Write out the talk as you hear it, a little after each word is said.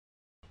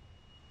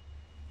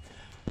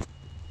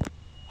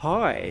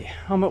Hi,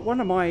 I'm at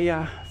one of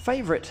my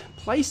favourite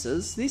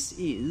places. This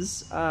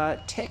is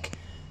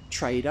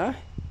TechTrader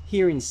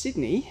here in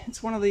Sydney.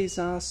 It's one of these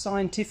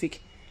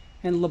scientific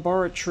and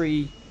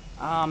laboratory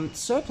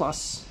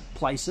surplus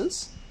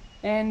places,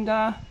 and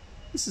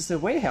this is the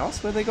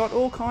warehouse where they got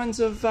all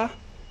kinds of,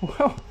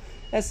 well,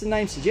 as the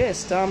name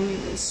suggests,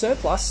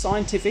 surplus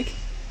scientific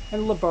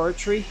and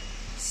laboratory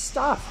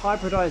stuff.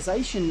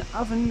 Hybridization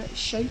oven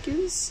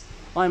shakers.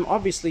 I'm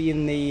obviously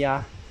in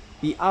the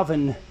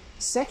oven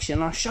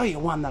section. I'll show you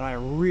one that I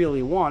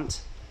really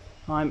want,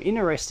 I'm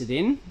interested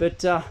in,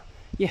 but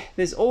yeah,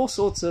 there's all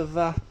sorts of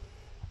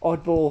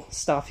oddball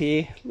stuff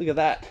here. Look at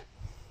that.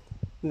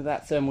 Look at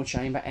that thermal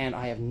chamber, and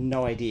I have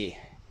no idea.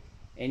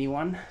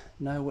 Anyone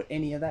know what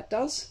any of that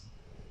does?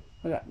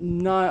 I got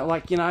no,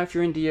 like, you know, if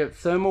you're into your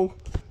thermal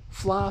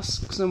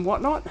flasks and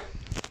whatnot,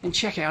 and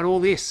check out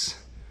all this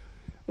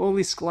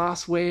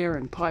glassware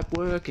and pipe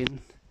work and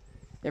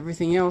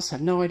everything else. Have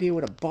no idea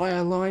what a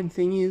bioline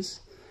thing is.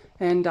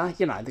 And,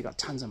 you know, they've got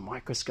tons of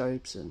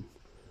microscopes and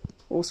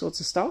all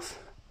sorts of stuff.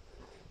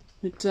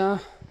 But,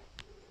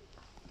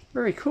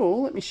 very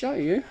cool. Let me show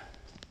you.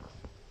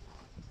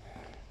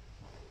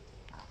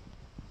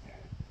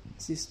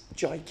 It's this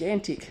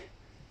gigantic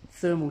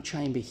thermal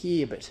chamber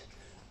here, but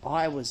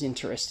I was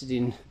interested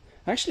in...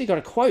 I actually got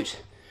a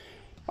quote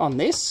on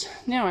this.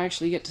 Now I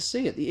actually get to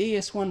see it. The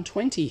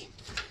ES120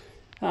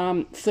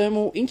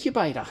 thermal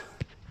incubator.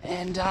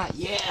 And,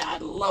 yeah, I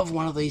love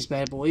one of these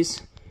bad boys.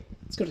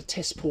 It's got a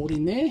test port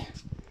in there.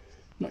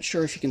 Not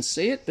sure if you can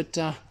see it, but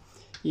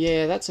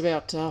yeah, that's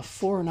about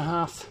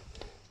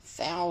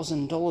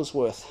 $4,500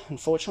 worth.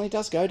 Unfortunately, it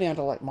does go down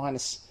to like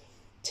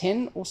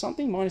 -10 or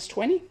something,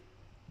 -20,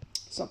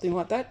 something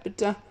like that.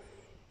 But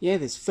yeah,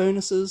 there's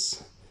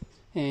furnaces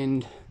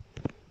and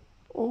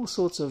all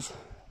sorts of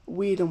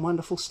weird and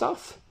wonderful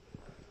stuff.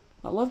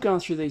 I love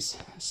going through these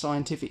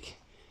scientific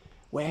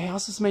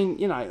warehouses. I mean,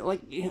 you know,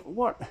 like,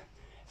 what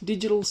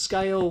digital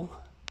scale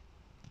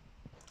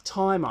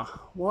timer,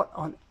 what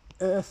on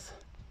earth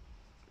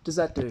does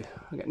that do?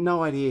 I got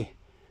no idea.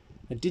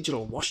 A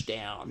digital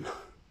washdown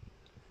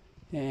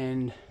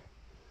and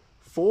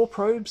 4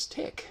 probes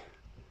tech.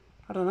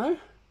 I don't know.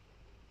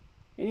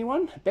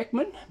 Anyone?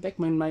 Beckman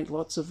made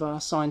lots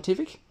of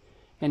scientific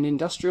and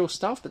industrial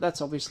stuff, but that's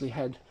obviously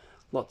had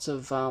lots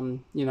of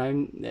you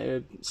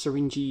know,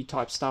 syringe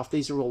type stuff.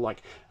 These are all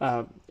like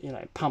you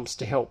know, pumps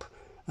to help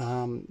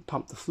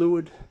pump the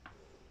fluid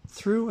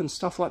through and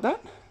stuff like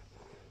that.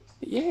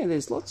 Yeah,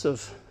 there's lots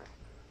of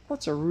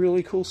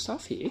really cool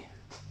stuff here,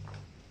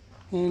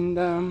 and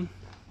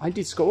I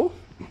did score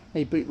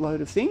a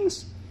bootload of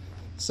things,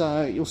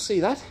 so you'll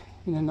see that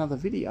in another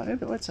video.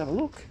 But let's have a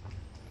look.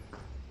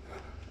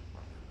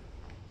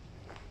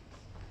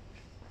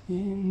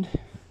 And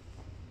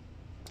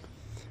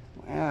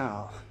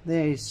wow,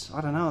 there's,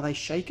 I don't know, are they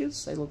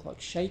shakers? They look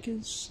like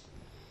shakers.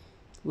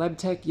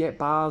 LabTech, yeah,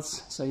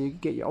 bars. So you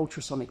get your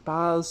ultrasonic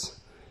bars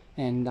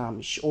and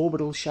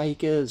orbital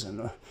shakers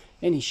and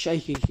any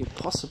shaker you could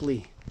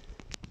possibly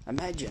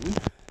imagine.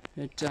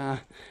 It,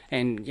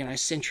 and, you know,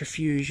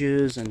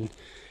 centrifuges and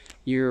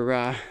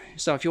your...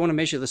 so if you want to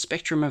measure the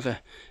spectrum of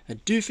a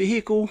do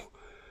vehicle,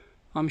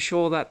 I'm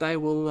sure that they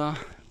will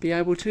be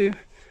able to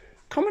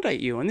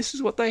accommodate you. And this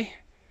is what they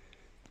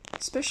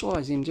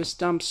specialise in,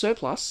 just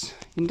surplus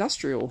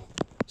industrial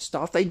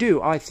stuff. They do,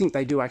 I think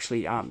they do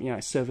actually, you know,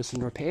 service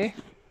and repair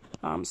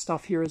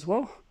stuff here as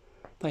well.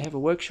 They have a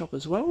workshop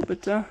as well,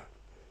 but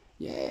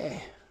yeah.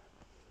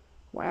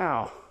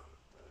 Wow.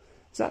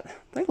 Is that,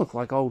 they look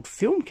like old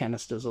film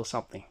canisters or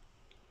something.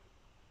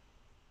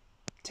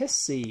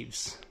 Test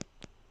sieves.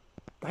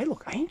 They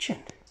look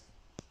ancient.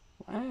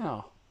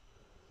 Wow.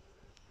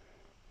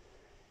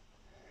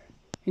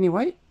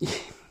 Anyway,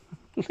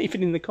 leave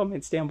it in the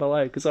comments down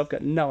below, because I've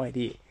got no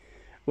idea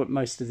what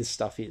most of this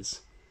stuff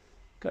is.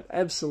 Got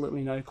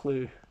absolutely no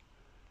clue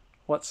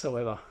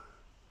whatsoever.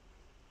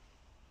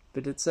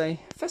 But it's a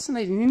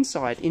fascinating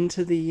insight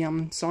into the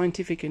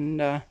scientific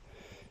and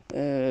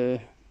you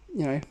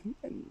know,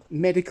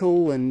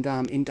 medical and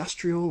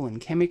industrial and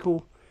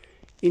chemical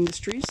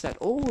industries, that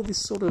all of this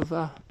sort of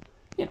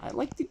you know,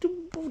 like,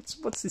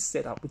 what's this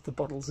setup with the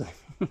bottles?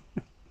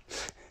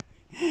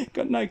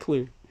 Got no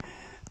clue.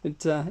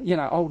 But you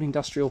know, old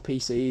industrial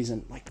PCs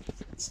and like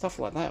stuff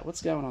like that.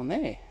 What's going on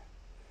there?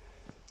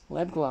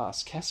 Lab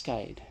glass,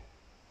 Cascade.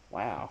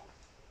 Wow.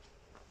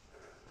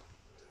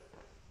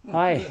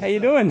 Hi, how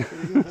you doing?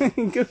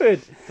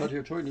 Good. Thought you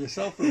were talking to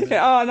yourself for a minute.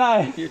 Oh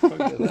no, You're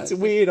talking to that. it's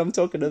weird. I'm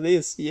talking to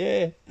this.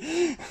 Yeah,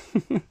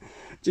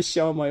 just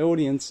showing my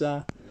audience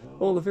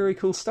all the very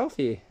cool stuff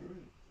here.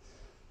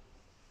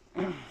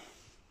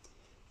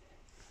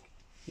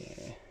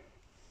 Yeah,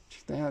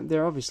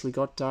 they're obviously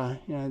got you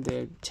know,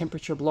 their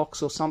temperature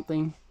blocks or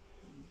something.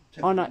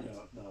 Oh no,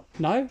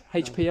 no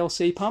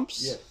HPLC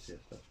pumps. Yes,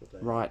 that's what they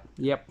are. Right.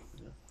 Yep.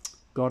 Yeah.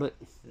 Got it.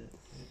 Yeah.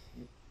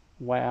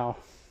 Wow.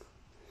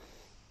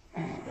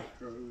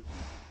 Spectros.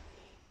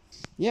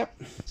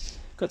 Yep.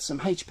 Got some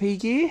HP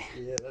gear.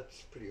 Yeah,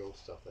 that's pretty old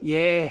stuff.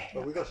 Yeah.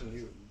 But we got some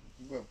new,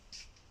 well,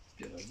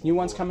 you know, New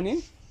ones coming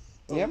in?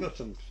 Well, Yep. we've got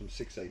some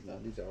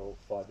 6.890s. They're all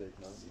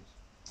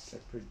 5.890s.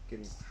 They're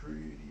getting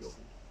pretty old.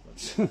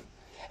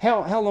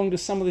 How long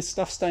does some of this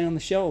stuff stay on the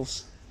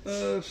shelves?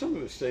 Some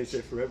of it stays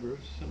there forever.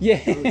 Some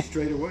Yeah. goes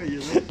straight away. You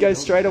know. Goes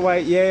straight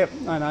away. Yeah,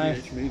 I know.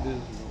 pH meters. And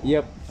all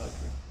Yep. that type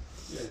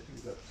of- Yeah, I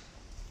think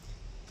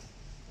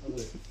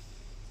that's.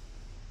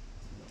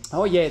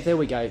 Oh yeah, there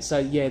we go. So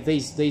yeah,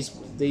 these be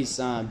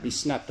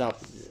snapped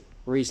up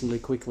reasonably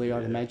quickly,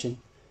 I'd imagine.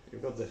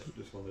 You've got this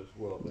one as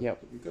well. But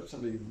Yep. We've got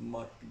somebody who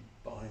might be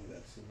buying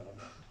that soon.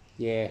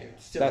 Yeah,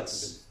 It still that's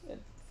hasn't been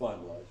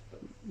finalised,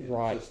 but yeah,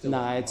 right. it's still No,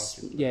 on the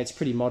it's market. it's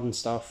pretty modern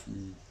stuff.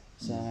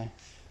 So,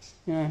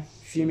 you know,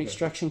 fume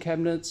extraction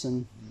cabinets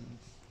and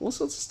all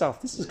sorts of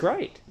stuff. This is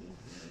great.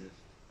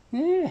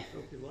 Yeah,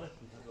 Hope you like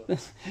them.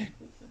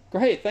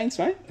 great. Thanks,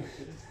 mate.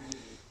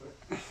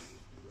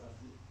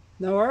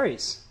 No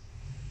worries.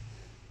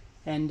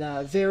 And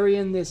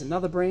Varian, there's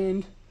another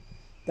brand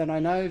that I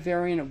know,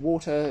 Varian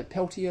water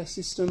peltier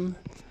system,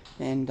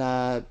 and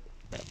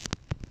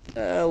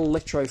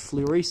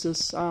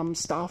electrophoresis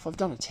stuff. I've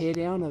done a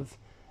teardown of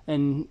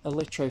an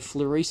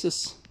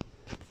electrophoresis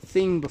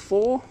thing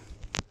before,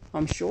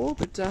 I'm sure,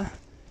 but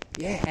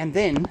yeah, and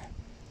then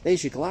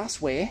there's your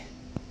glassware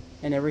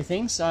and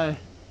everything. So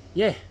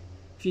yeah,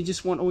 if you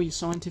just want all your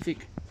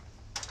scientific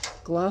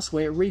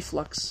glassware,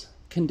 reflux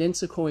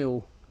condenser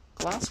coil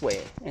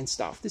glassware and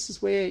stuff, this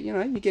is where, you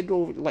know, you get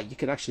all, like, you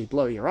could actually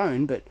blow your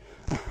own, but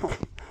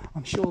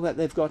I'm sure that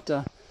they've got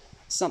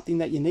something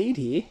that you need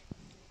here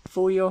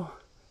for your,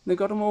 they've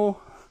got them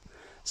all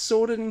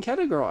sorted and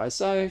categorized.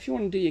 So if you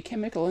want to do your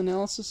chemical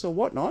analysis or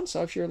whatnot,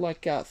 so if you're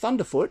like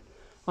Thunderfoot,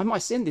 I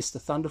might send this to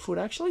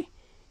Thunderfoot actually,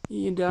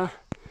 you'd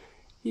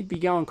be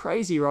going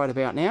crazy right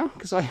about now,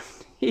 because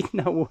he'd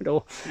know what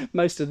all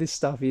most of this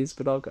stuff is,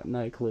 but I've got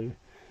no clue.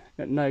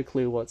 Got no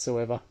clue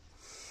whatsoever.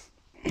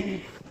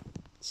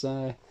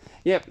 So,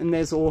 yep, and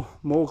there's all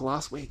more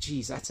glassware.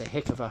 Geez, that's a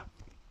heck of a,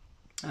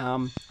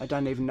 I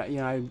don't even know, you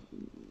know,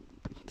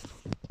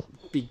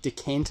 big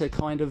decanter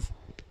kind of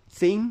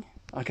thing.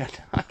 I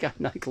got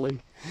no clue.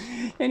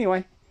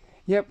 Anyway,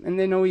 yep, and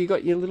then all you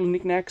got your little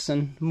knickknacks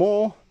and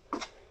more.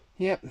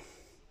 Yep,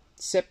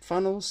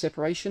 funnels,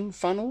 separation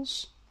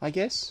funnels, I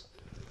guess.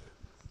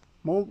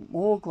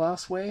 More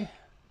glassware,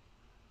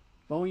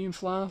 volume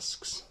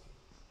flasks.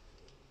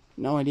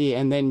 No idea.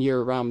 And then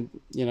your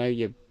you know,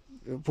 your,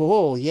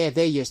 oh yeah,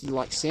 they're your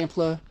like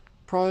sampler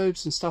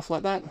probes and stuff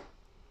like that.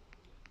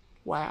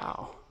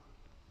 Wow,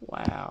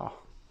 wow,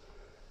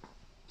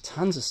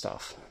 tons of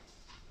stuff.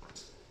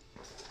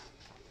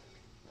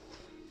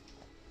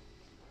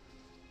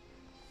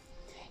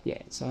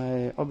 Yeah,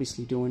 so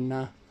obviously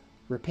doing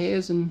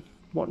repairs and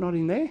whatnot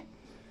in there,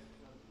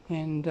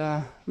 and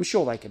I'm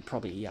sure they could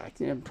probably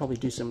probably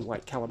do some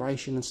like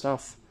calibration and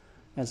stuff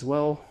as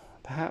well,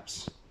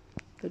 perhaps.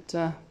 But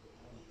yeah,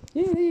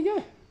 there you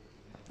go.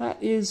 That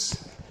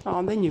is. Oh,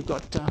 and then you've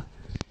got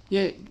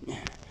yeah,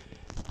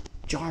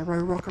 gyro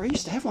rocker. I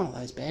used to have one of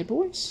those bad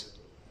boys.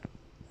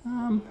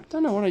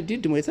 Don't know what I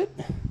did with it,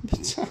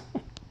 but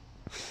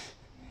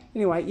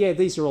anyway, yeah,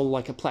 these are all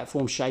like a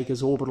platform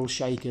shakers, orbital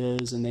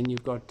shakers, and then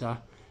you've got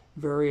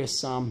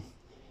various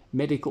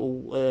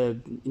medical,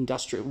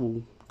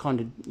 industrial kind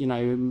of, you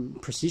know,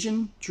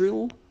 precision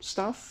drill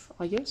stuff,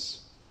 I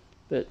guess.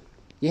 But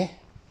yeah,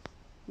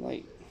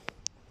 like,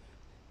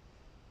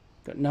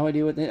 got no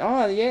idea what that.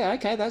 Oh yeah,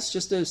 okay, that's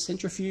just a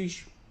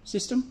centrifuge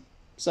system.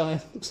 So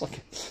it looks like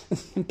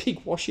a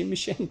big washing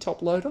machine,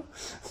 top loader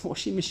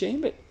washing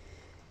machine. But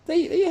there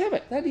you have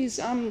it. That is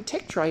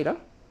TechTrader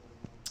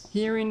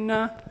here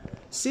in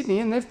Sydney,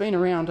 and they've been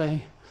around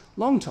a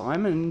long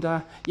time. And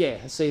yeah,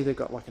 I see they've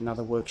got like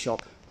another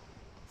workshop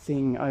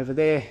thing over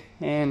there,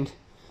 and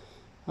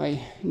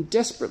I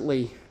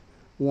desperately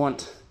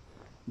want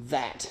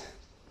that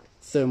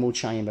thermal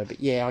chamber. But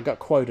yeah, I got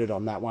quoted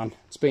on that one.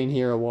 It's been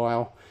here a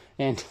while,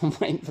 and I'm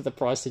waiting for the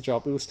price to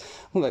drop. It was,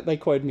 well, they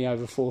quoted me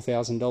over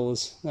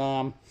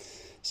 $4,000.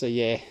 So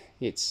yeah,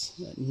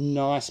 it's a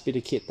nice bit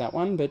of kit, that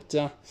one. But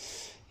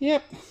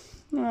yep,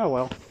 oh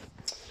well.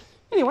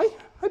 Anyway,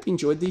 hope you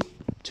enjoyed the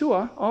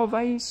tour of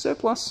a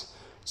surplus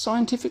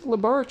scientific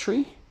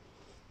laboratory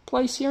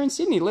place here in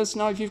Sydney. Let us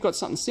know if you've got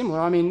something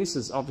similar. I mean, this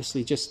is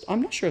obviously just,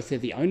 I'm not sure if they're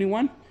the only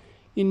one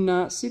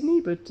in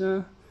Sydney, but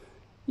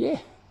yeah.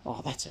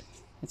 Oh, that's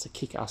a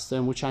kick-ass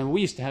thermal chamber.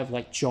 We used to have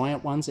like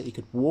giant ones that you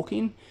could walk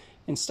in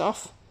and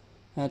stuff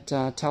at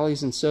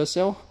Tully's and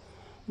Surcell,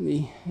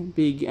 the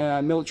big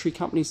military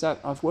companies that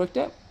I've worked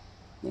at,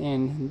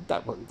 and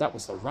that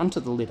was the runt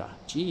of the litter.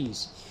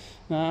 Jeez.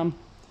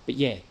 But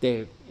yeah,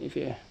 if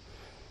you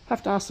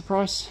have to ask the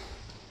price,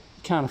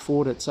 you can't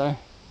afford it. So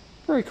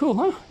very cool,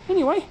 huh?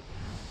 Anyway,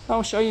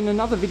 I'll show you in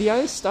another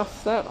video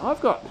stuff that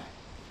I've got.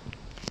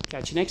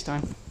 Catch you next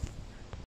time.